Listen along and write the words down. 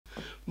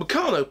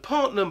Meccano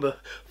part number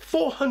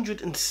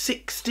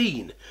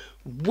 416,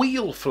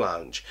 wheel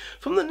flange,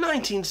 from the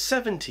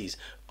 1970s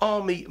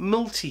Army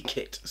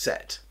multi-kit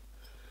set.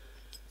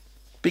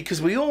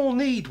 Because we all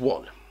need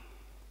one.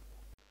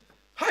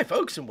 Hi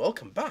folks and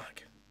welcome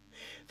back.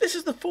 This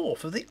is the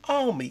fourth of the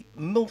Army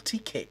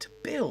multi-kit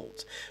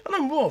builds, and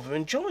I'm rather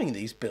enjoying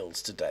these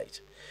builds to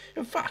date.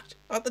 In fact,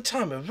 at the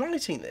time of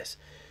writing this,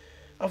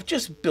 I've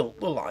just built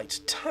the light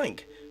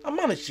tank and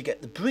managed to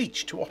get the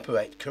breech to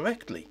operate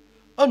correctly,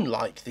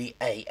 unlike the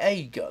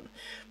AA gun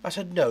that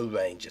had no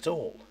range at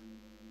all.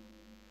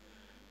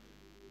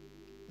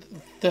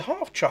 The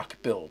half-track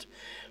build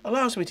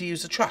allows me to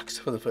use the tracks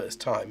for the first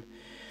time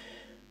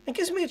and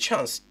gives me a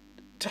chance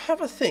to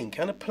have a think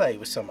and a play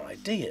with some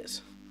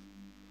ideas.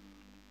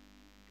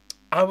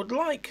 I would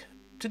like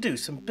to do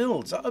some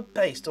builds that are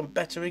based on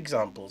better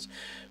examples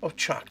of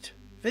tracked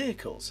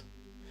vehicles.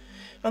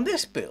 And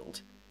this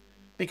build,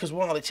 because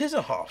while it is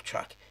a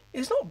half-track,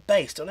 is not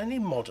based on any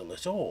model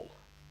at all.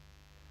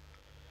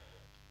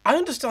 I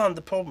understand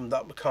the problem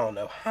that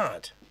Meccano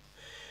had,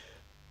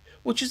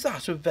 which is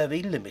that of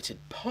very limited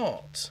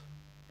parts,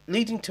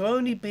 leading to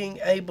only being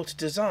able to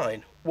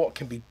design what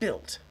can be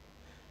built.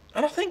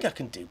 And I think I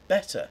can do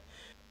better,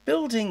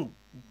 building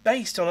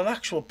based on an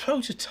actual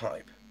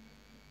prototype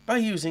by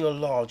using a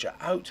larger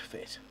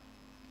outfit.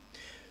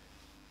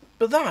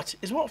 But that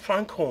is what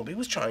Frank Hornby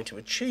was trying to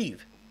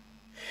achieve.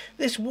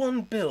 This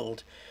one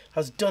build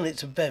has done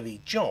its very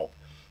job.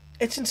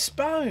 It's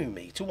inspiring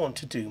me to want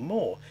to do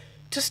more,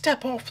 to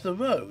step off the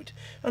road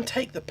and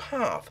take the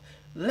path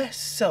less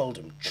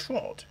seldom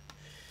trod.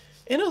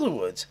 In other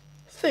words,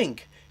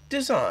 think,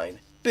 design,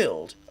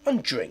 build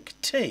and drink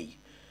tea.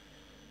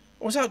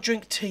 Or was that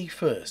drink tea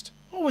first?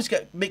 Always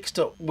get mixed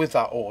up with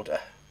that order.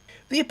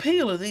 The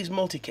appeal of these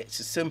multi-kits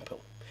is simple.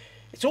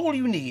 It's all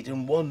you need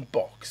in one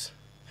box,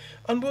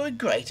 and we're a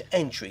great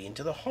entry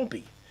into the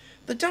hobby.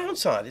 The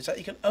downside is that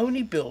you can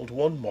only build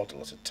one model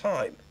at a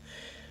time,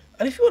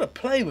 and if you want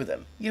to play with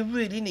them, you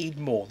really need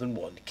more than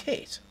one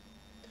kit.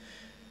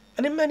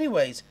 And in many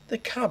ways, the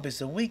cab is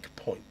the weak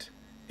point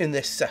in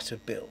this set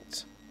of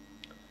builds.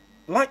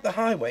 Like the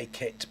highway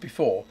kit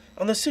before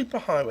and the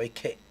superhighway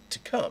kit to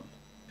come,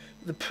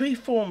 the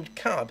preformed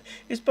cab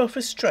is both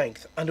a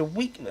strength and a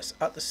weakness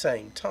at the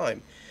same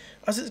time,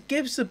 as it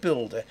gives the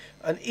builder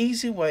an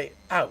easy way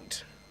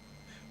out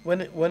when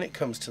it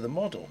comes to the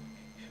model.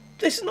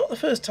 This is not the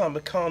first time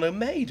Meccano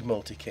made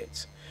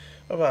multi-kits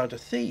around a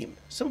theme.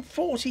 Some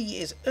 40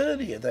 years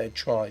earlier they had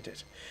tried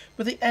it,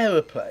 with the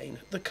aeroplane,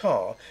 the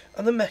car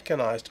and the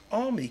mechanised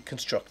army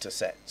constructor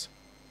sets.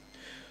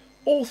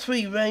 All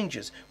three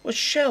ranges were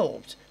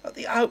shelved at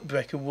the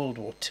outbreak of World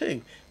War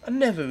II and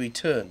never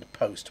returned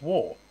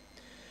post-war,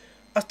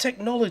 as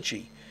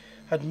technology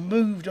had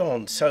moved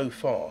on so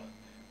far,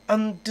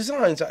 and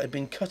designs that had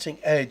been cutting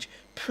edge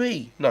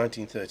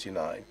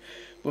pre-1939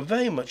 were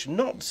very much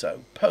not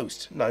so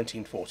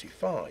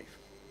post-1945.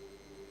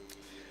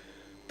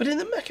 But in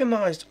the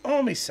mechanised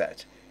army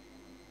set,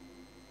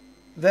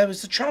 there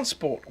is the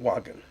transport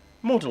wagon,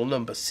 model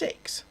number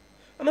 6,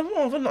 and a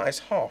rather nice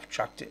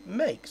half-track it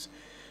makes,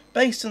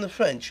 based on the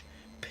French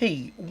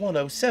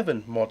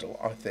P107 model,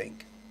 I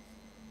think.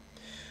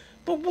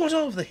 But what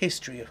of the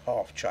history of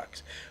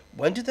half-tracks?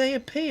 When did they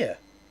appear?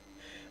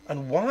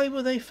 And why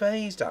were they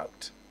phased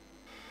out?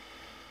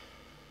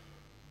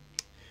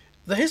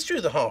 The history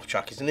of the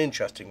half-track is an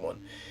interesting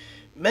one,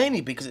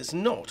 mainly because it's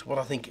not what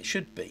I think it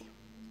should be.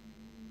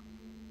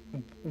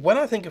 When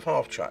I think of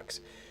half-tracks,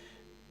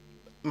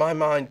 my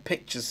mind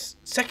pictures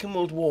Second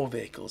World War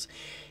vehicles,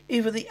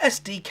 either the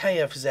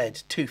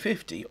SDKFZ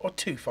 250 or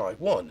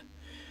 251,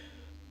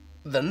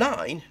 the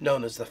 9,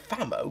 known as the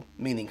FAMO,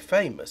 meaning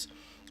famous,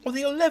 or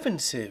the 11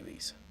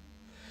 series,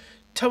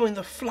 towing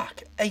the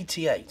Flak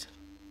 88.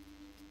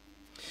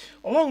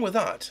 Along with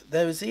that,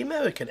 there is the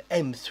American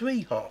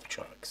M3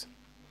 half-tracks.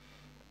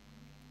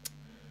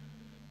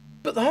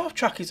 But the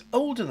half-track is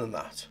older than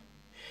that.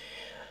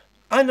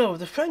 I know of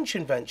the French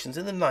inventions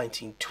in the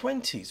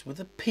 1920s with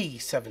the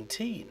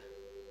P17.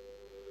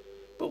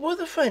 But were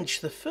the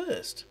French the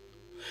first?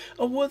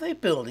 Or were they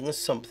building on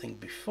something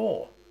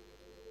before?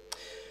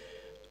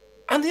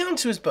 And the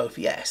answer is both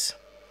yes.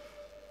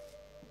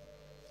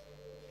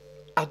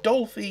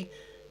 Adolphe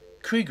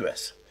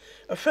Crigres,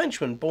 a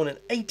Frenchman born in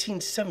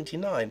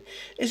 1879,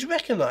 is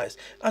recognised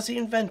as the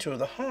inventor of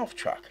the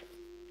half-track.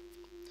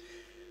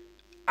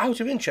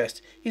 Out of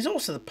interest, he's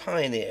also the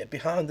pioneer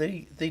behind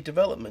the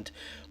development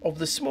of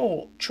the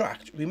small,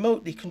 tracked,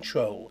 remotely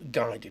controlled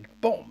guided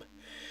bomb,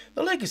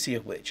 the legacy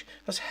of which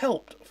has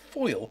helped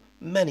foil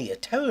many a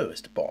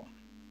terrorist bomb.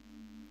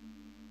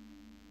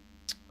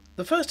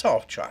 The first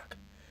half-track,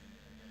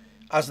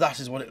 as that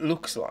is what it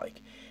looks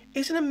like,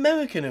 is an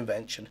American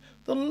invention,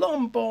 the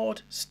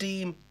Lombard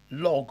steam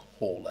log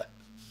hauler.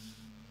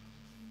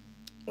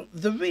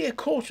 The rear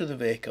quarter of the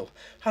vehicle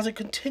has a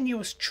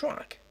continuous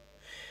track,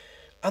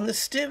 and the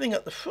steering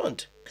at the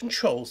front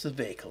controls the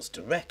vehicle's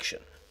direction.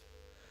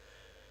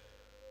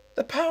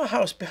 The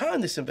powerhouse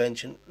behind this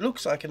invention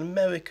looks like an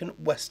American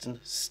Western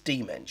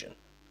steam engine.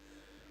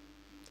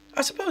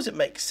 I suppose it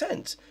makes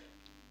sense,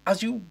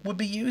 as you would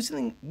be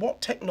using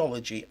what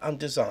technology and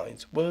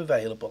designs were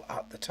available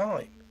at the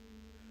time.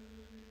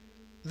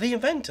 The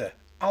inventor,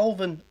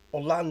 Alvin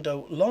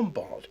Orlando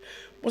Lombard,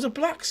 was a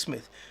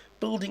blacksmith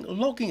building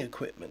logging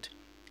equipment,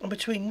 and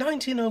between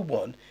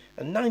 1901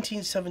 and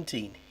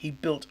 1917 he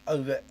built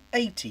over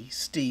 80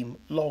 steam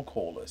log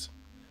haulers.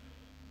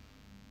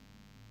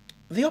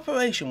 The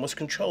operation was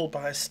controlled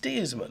by a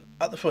steersman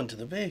at the front of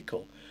the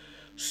vehicle,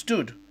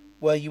 stood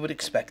where you would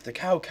expect the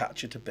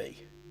cowcatcher to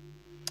be.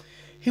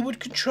 He would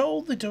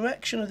control the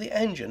direction of the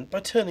engine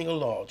by turning a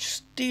large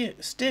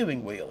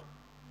steering wheel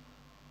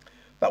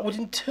that would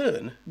in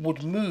turn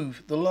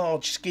move the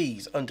large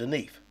skis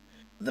underneath.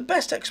 The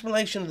best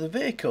explanation of the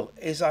vehicle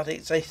is that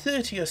it's a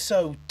 30 or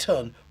so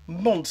ton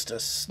monster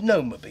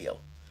snowmobile,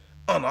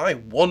 and I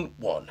want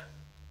one.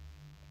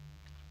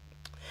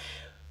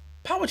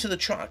 Power to the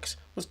tracks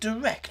was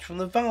direct from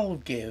the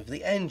valve gear of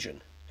the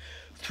engine,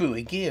 through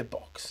a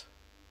gearbox.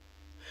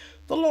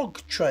 The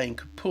log train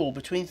could pull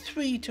between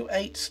 3 to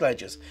 8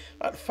 sledges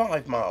at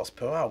 5 miles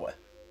per hour,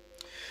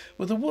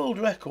 with the world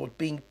record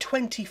being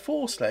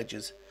 24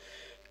 sledges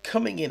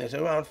coming in at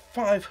around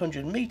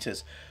 500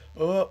 metres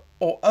or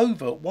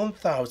over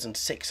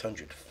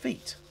 1,600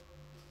 feet.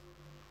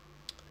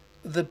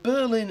 The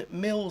Berlin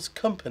Mills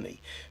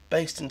Company,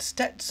 based in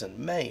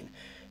Stetson, Maine,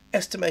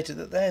 estimated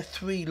that their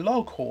 3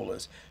 log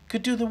haulers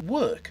could do the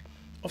work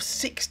of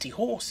 60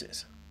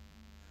 horses.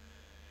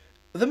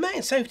 The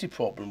main safety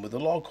problem with the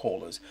log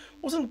haulers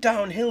was on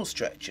downhill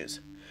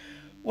stretches,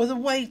 where the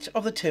weight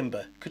of the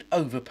timber could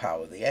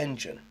overpower the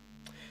engine.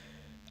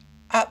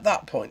 At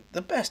that point,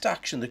 the best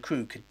action the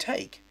crew could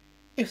take,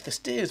 if the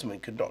steersman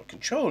could not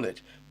control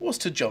it, was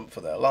to jump for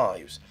their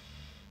lives,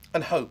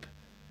 and hope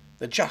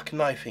the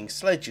jackknifing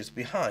sledges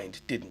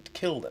behind didn't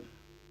kill them.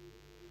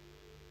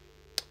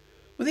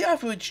 With the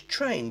average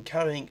train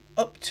carrying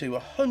up to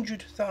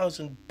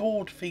 100,000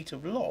 board feet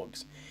of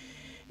logs,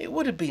 it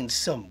would have been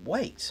some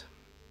weight.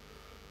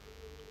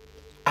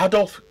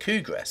 Adolf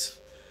Kugress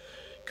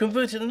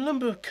converted a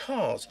number of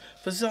cars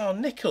for Tsar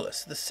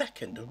Nicholas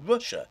II of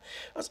Russia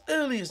as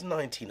early as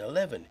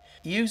 1911,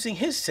 using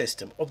his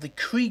system of the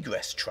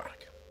Kriegres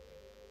track.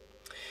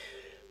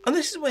 And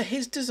this is where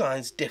his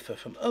designs differ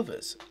from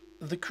others.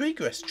 The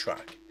Kriegres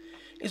track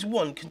is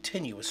one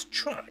continuous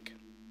track,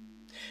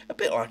 a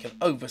bit like an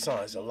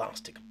oversized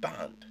elastic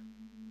band.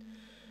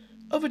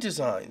 Other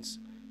designs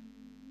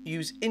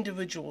use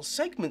individual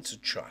segments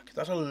of track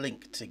that are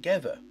linked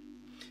together.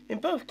 In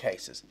both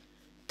cases,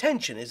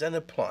 tension is then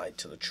applied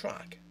to the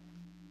track.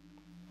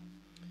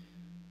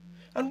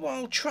 And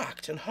while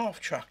tracked and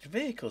half-tracked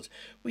vehicles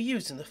were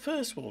used in the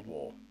First World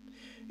War,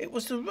 it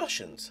was the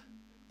Russians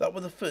that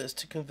were the first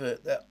to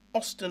convert their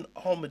Osten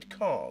armoured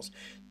cars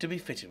to be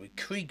fitted with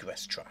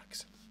Kriegres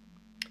tracks.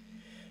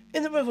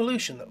 In the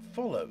revolution that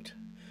followed,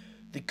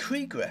 the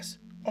Kriegres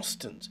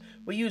Ostens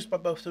were used by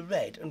both the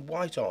Red and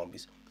White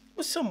armies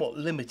with somewhat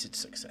limited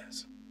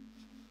success.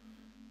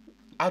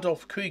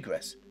 Adolf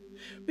Kriegres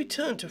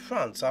returned to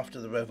France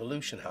after the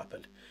revolution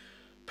happened,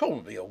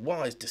 probably a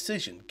wise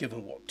decision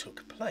given what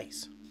took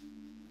place.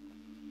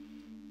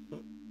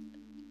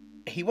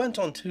 He went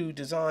on to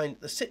design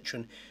the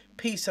Citroën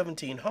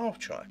P17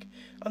 half-track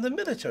and the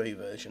military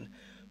version,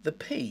 the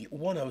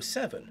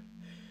P107,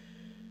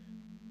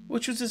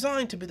 which was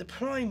designed to be the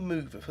prime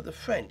mover for the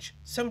French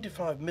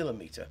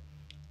 75mm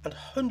and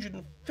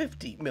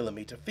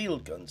 150mm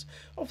field guns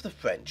of the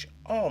French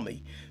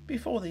army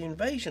before the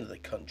invasion of the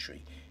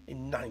country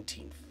in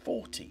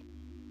 1940.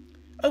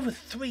 Over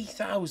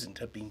 3,000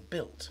 had been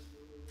built.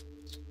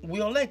 We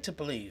are led to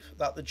believe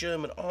that the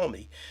German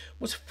army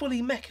was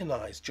fully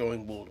mechanised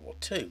during World War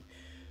II,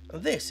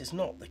 and this is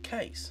not the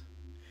case.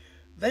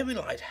 They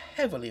relied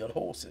heavily on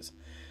horses,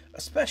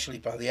 especially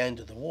by the end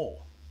of the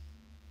war.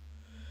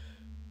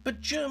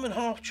 But German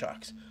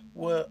half-tracks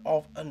were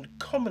of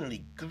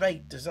uncommonly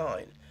great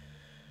design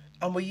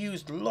and were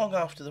used long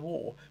after the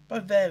war by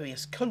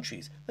various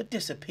countries that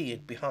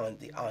disappeared behind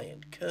the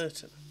Iron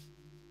Curtain.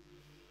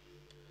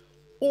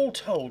 All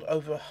told,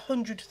 over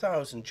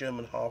 100,000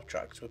 German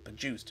half-tracks were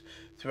produced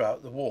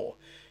throughout the war,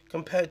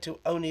 compared to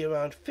only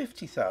around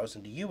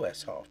 50,000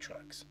 US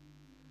half-tracks.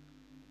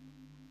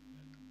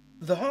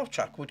 The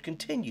half-track would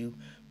continue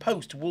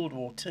post-World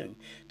War II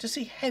to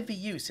see heavy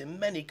use in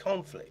many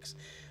conflicts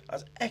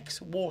as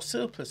ex-war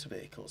surplus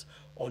vehicles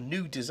or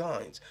new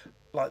designs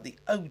like the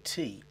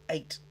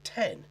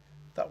OT-810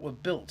 that were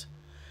built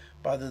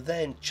by the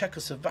then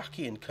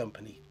Czechoslovakian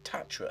company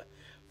Tatra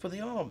for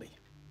the army.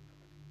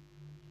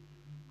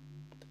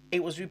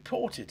 It was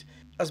reported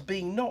as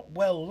being not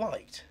well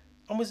liked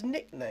and was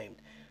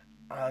nicknamed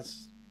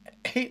as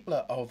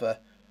Hitler of a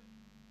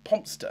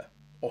Pomster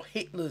or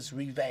Hitler's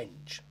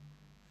Revenge.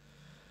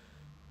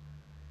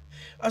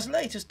 As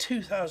late as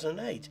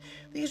 2008,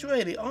 the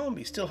Israeli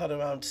army still had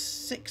around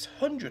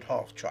 600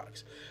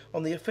 half-tracks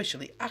on the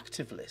officially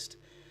active list,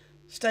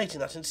 stating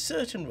that in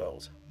certain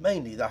roles,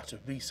 mainly that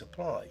of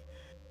resupply,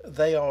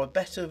 they are a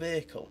better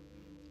vehicle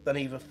than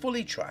either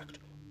fully tracked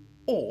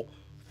or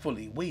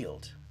fully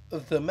wheeled.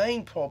 The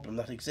main problem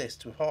that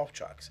exists with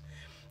half-tracks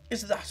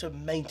is that of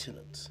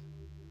maintenance.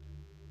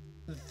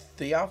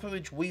 The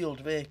average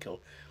wheeled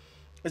vehicle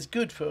is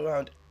good for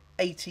around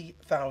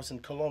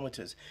 80,000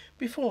 kilometres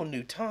before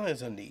new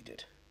tyres are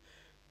needed.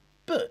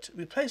 But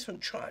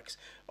replacement tracks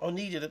are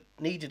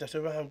needed at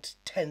around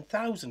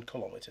 10,000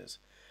 kilometres.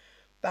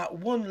 That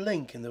one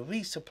link in the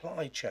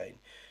resupply chain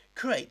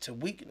creates a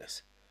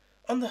weakness,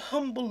 and the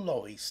humble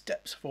lorry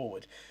steps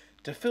forward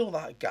to fill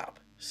that gap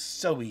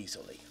so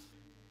easily.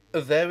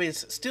 There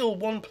is still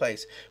one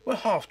place where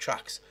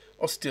half-tracks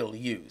are still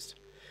used,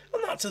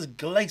 and that's as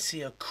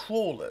glacier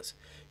crawlers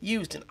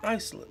used in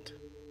Iceland,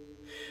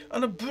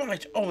 and are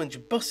bright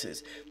orange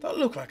buses that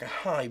look like a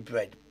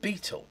hybrid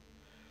beetle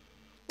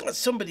that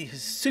somebody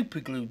has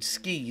superglued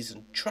skis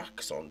and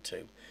tracks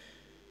onto,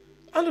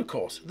 and of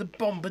course the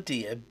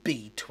Bombardier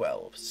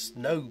B12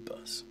 snow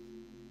bus.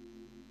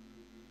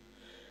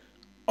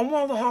 And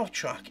while the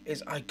half-track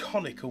is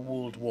iconic of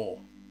World War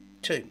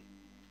II,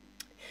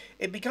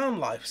 it began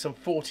life some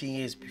 40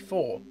 years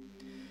before,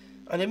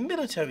 and in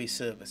military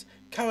service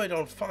carried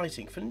on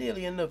fighting for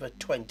nearly another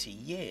 20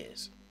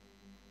 years.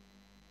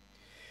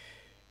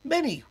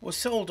 Many were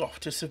sold off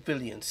to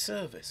civilian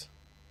service,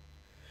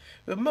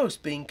 with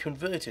most being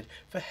converted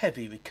for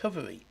heavy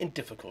recovery in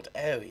difficult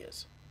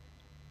areas.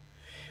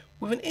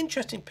 With an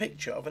interesting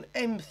picture of an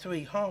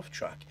M3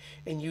 half-track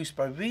in use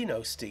by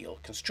Reno Steel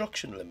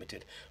Construction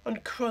Limited on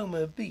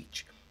Cromer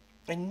Beach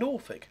in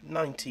Norfolk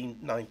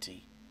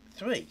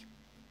 1993.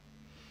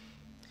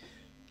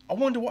 I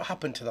wonder what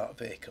happened to that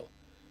vehicle,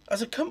 as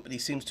the company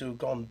seems to have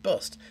gone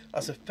bust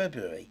as of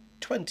February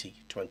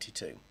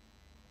 2022.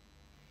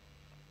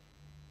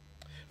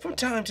 From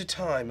time to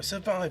time a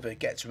survivor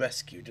gets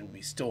rescued and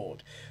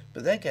restored,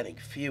 but they're getting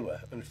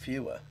fewer and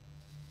fewer.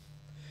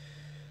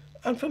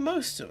 And for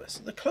most of us,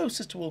 the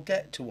closest we'll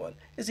get to one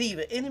is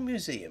either in a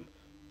museum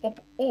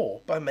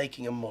or by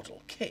making a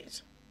model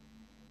kit.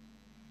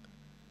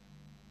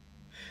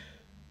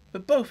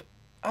 But both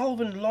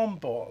Alvin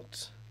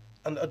Lombard's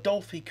and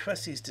Adolphe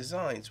Cressy's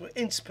designs were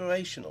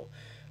inspirational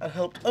and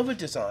helped other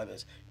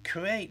designers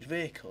create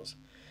vehicles,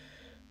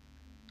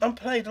 and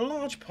played a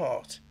large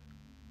part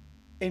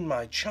in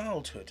my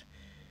childhood,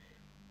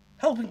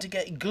 helping to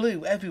get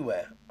glue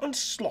everywhere and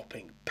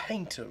slopping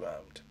paint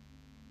around.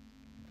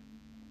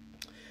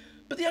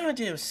 But the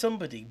idea of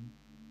somebody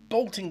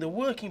bolting the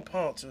working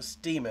parts of a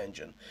steam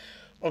engine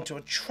onto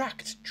a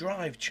tracked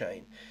drive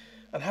chain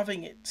and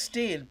having it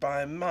steered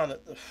by a man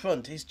at the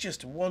front is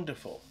just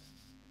wonderful.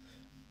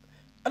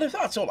 And if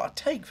that's all I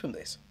take from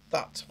this,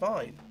 that's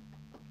fine.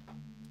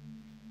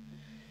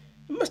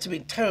 You must have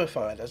been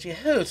terrified as you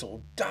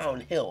hurtled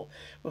downhill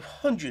with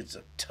hundreds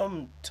of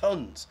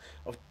tons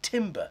of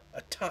timber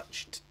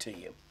attached to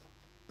you.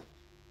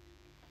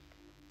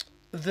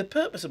 The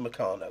purpose of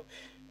Meccano,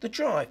 the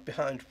drive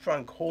behind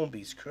Frank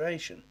Hornby's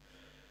creation,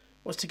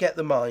 was to get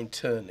the mind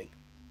turning.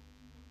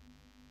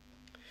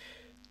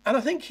 And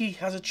I think he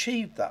has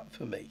achieved that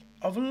for me.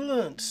 I've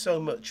learnt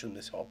so much from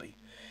this hobby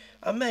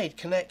and made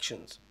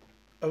connections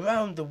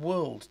around the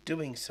world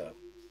doing so.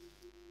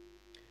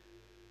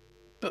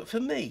 But for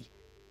me,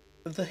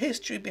 the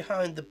history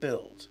behind the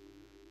build,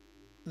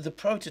 the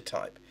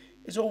prototype,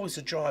 is always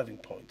a driving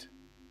point.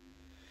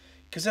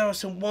 Because there are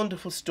some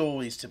wonderful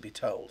stories to be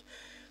told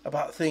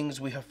about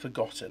things we have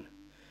forgotten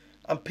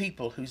and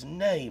people whose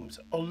names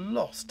are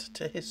lost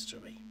to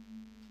history.